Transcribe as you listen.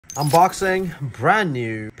Unboxing brand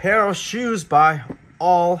new pair of shoes by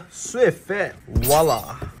ALLSWIFIT.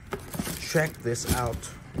 Voila! Check this out.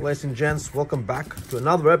 Ladies and gents, welcome back to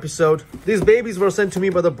another episode. These babies were sent to me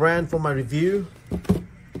by the brand for my review.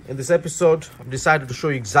 In this episode, I've decided to show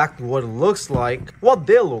you exactly what it looks like, what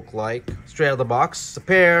they look like, straight out of the box. It's a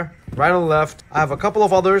pair, right on the left. I have a couple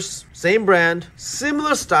of others, same brand,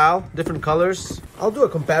 similar style, different colors. I'll do a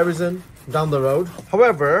comparison down the road.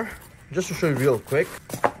 However, just to show you real quick,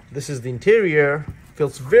 this is the interior.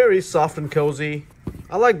 Feels very soft and cozy.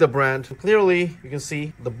 I like the brand. Clearly, you can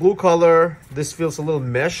see the blue color. This feels a little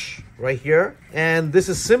mesh right here. And this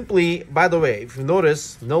is simply, by the way, if you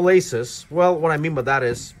notice, no laces. Well, what I mean by that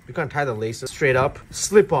is you can't tie the laces. Straight up,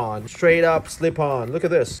 slip on. Straight up, slip on. Look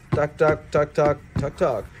at this. Tuck, tuck, tuck, tuck, tuck,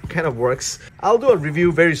 tuck. Kind of works. I'll do a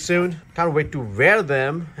review very soon. Can't wait to wear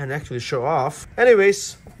them and actually show off.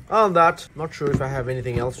 Anyways, other than that, not sure if I have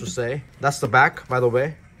anything else to say. That's the back, by the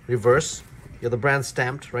way. Reverse. Yeah, the brand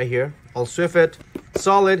stamped right here. ALLSWIFIT.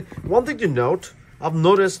 Solid. One thing to note, I've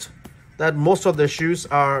noticed that most of their shoes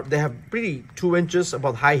they have pretty 2 inches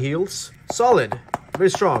above high heels. Solid. Very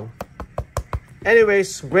strong.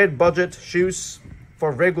 Anyways, great budget shoes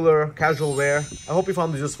for regular casual wear. I hope you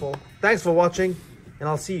found this useful. Thanks for watching, and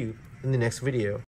I'll see you in the next video.